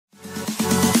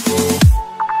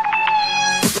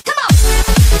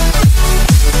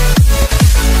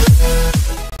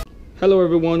Hello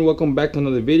everyone, welcome back to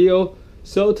another video.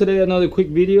 So today another quick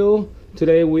video.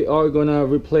 Today we are gonna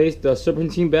replace the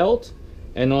serpentine belt,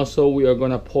 and also we are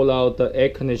gonna pull out the air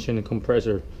conditioning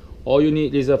compressor. All you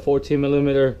need is a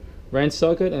 14mm wrench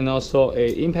socket and also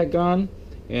a impact gun.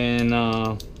 And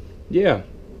yeah,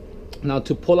 now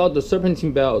to pull out the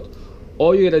serpentine belt,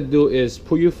 all you gotta do is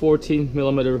put your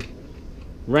 14mm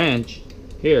wrench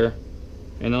here,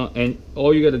 and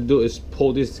all you gotta do is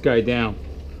pull this guy down.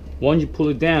 Once you pull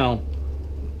it down,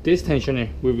 this tensioner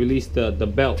will release the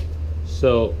belt.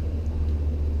 So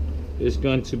it's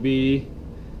going to be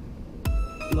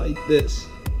like this.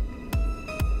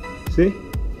 See?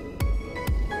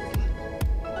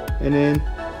 And then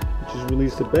just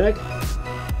release the back,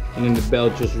 and then the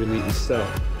belt just release itself.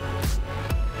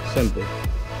 Simple.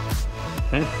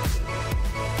 Okay?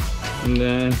 And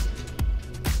then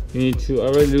you need to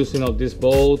already loosen up this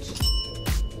bolt.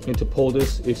 You need to pull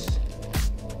this.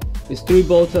 It's 4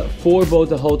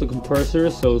 bolts to hold the compressor,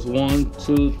 so it's 1,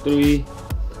 2, 3.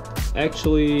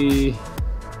 Actually,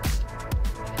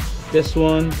 this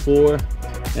one, 4,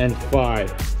 and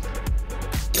 5.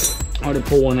 I already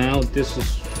pull one out. This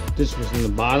was in the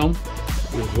bottom.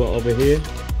 As well over here.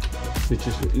 You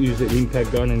just use the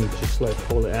impact gun and just like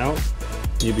pull it out.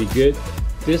 You'll be good.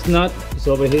 This nut is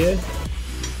over here,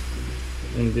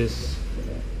 and this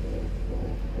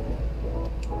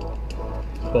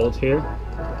bolt here.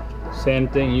 Same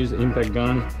thing, use the impact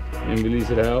gun and release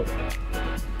it out.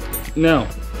 Now,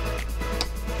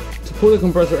 to pull the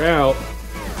compressor out,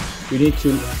 we need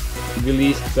to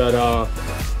release that the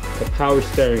power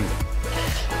steering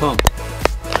pump.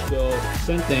 So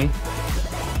same thing,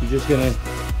 you're just gonna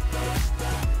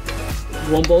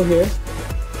one bolt here,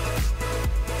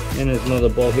 and there's another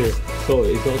bolt here. So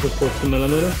it's also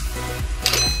 14mm.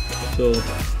 So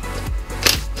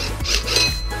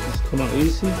just come out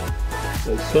easy,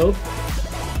 like so.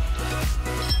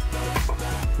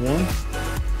 One,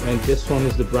 and this one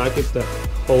is the bracket that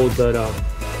hold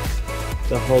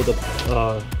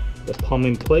the pump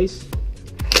in place,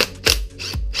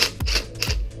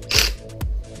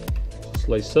 just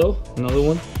like so. Another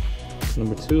one,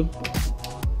 number 2,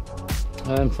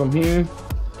 and from here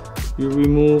you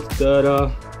remove that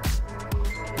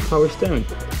power steering,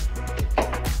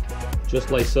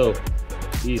 just like so.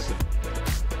 Easy.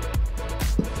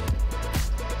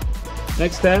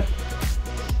 Next step,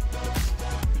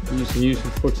 you can use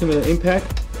 14mm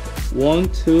impact. 1,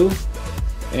 2,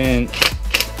 and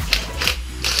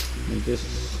this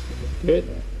is good.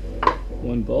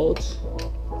 1 bolt.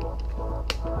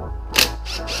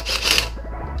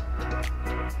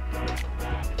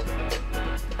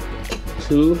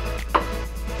 2.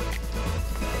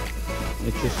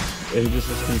 And this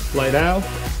is going to slide out.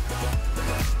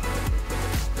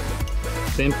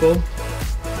 Simple.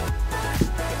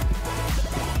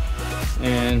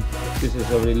 And this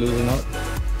is already loosened up.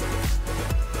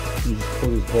 You just pull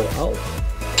this bolt out,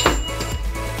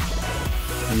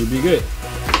 and you'll be good.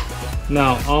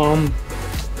 Now,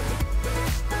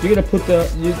 you're gonna put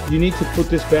you need to put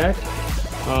this back,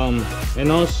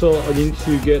 and also you need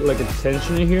to get like a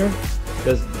tensioner here.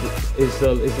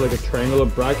 It's like a triangular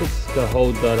bracket to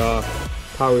hold that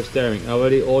power steering. I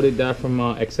already ordered that from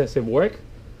Excessive Work.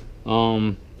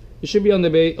 It should be on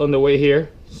the way here.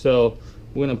 So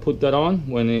we're gonna put that on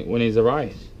when it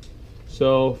arrives.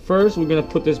 So first we're gonna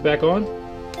put this back on.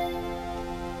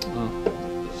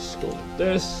 Let's go like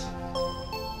this,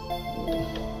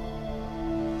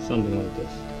 something like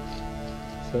this.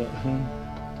 So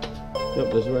yep,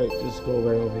 that's right. Just go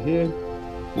right over here.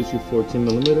 This is your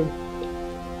 14mm.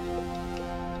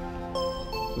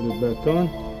 Put it back on,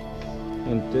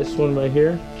 and this one right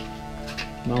here,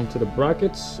 mount to the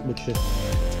brackets, which is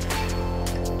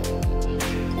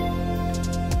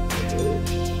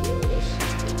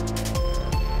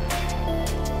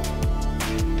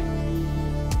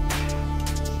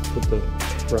put the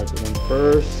bracket on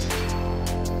first.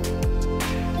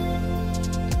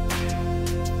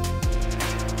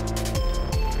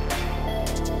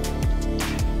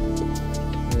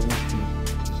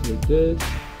 Just like this.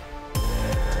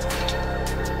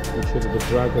 Make sure that the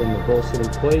bracket and the bolts are in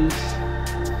place,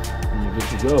 and you're good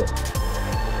to go.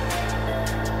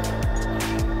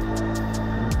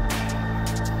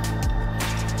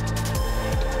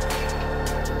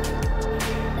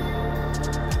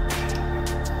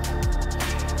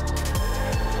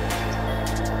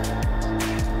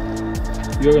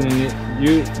 You're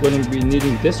gonna be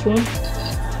needing this one.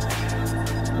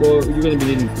 Well, you're gonna be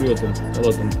needing 3 of them, all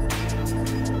of them,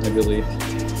 I believe.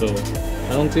 So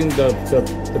I don't think the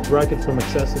bracket from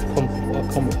Excessive come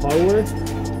with hardware,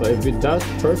 but if it does,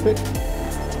 perfect.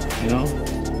 You know,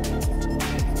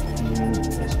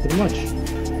 that's pretty much.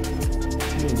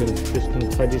 I'm just gonna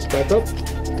tie this back up.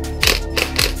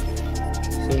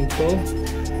 Simple.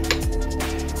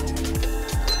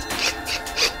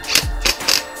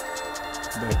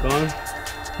 Back on.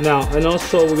 Now, and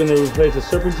also we're gonna replace the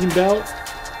serpentine belt.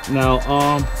 Now,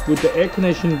 with the air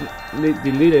condition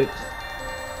deleted,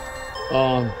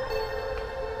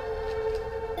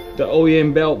 the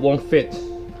OEM belt won't fit.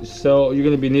 So you're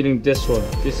gonna be needing this one.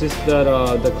 This is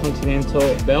the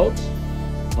Continental belt.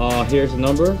 Here's the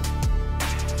number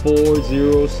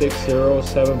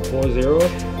 240sx 1JZ,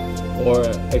 or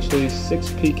actually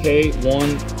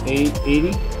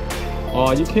 6PK1880.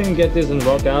 You can get this in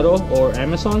Rock Auto or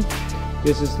Amazon.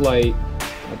 This is like,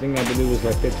 I believe it was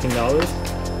like $15.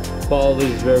 Quality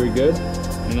is very good,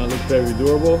 and it looks very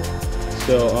durable.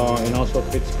 So and also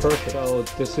fits perfect. So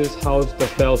this is how the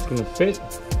belt's gonna fit.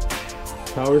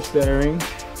 Power steering,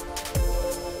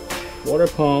 water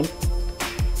pump,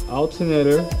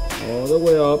 alternator, all the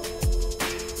way up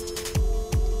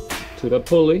to the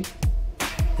pulley.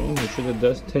 Okay, make sure that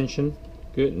that's tension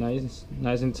good, nice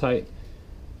and tight.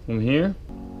 From here,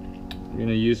 you're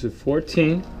gonna use a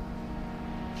 14.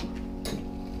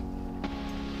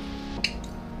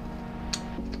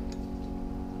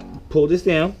 Pull this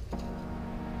down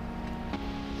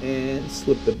and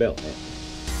slip the belt in.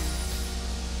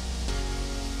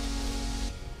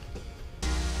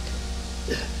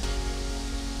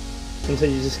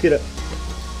 Sometimes you just get a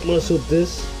muscle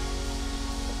this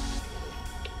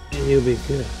and you'll be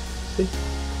good. See?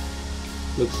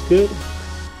 Looks good.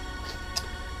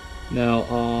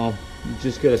 Now you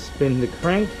just gotta spin the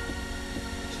crank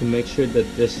to make sure that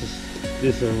this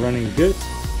is running good.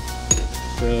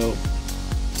 So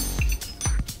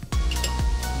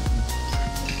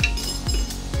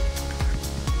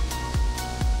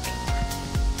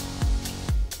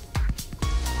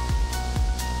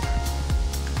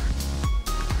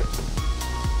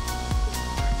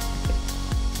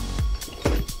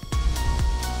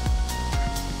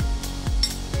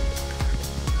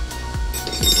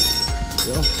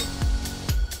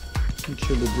make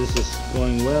sure that this is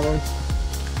going well.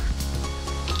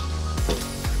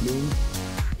 Boom.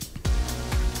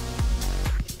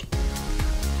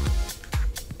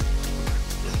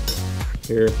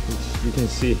 Here, you can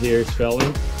see here it's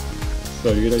failing.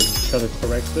 So you're gonna try to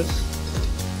correct this.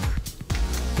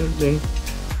 Same thing.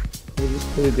 Just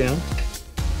pull it down.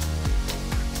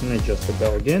 And adjust the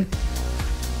belt again.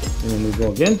 And then we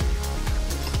go again.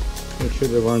 Make sure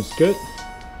the run's good.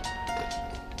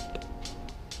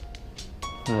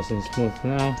 Nice and smooth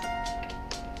now.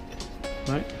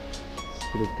 Right? It's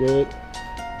pretty good.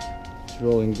 It's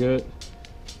rolling good.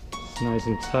 It's nice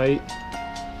and tight.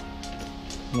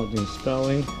 Nothing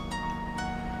spelling.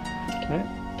 Right?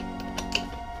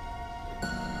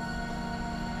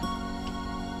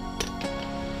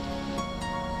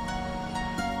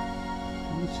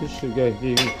 This should give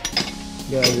you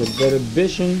guys a better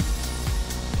vision.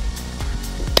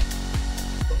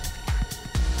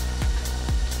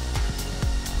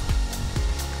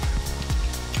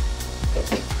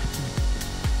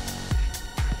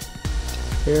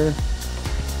 Here.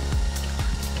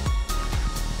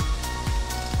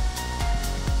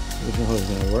 This is how it's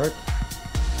gonna work.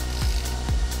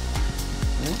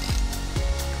 Okay.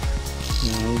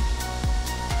 Nice.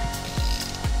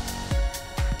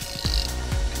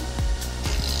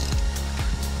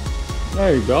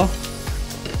 There you go.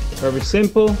 Very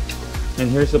simple. And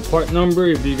here's the part number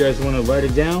if you guys want to write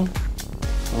it down.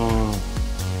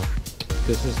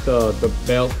 This is the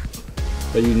belt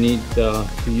that you need to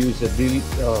use the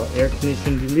air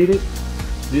condition deleted.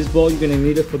 This bolt you're gonna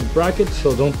need it for the bracket,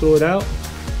 so don't throw it out.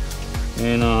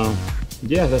 And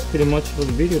yeah, that's pretty much for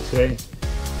the video today.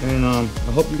 And I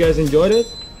hope you guys enjoyed it.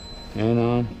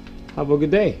 And have a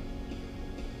good day.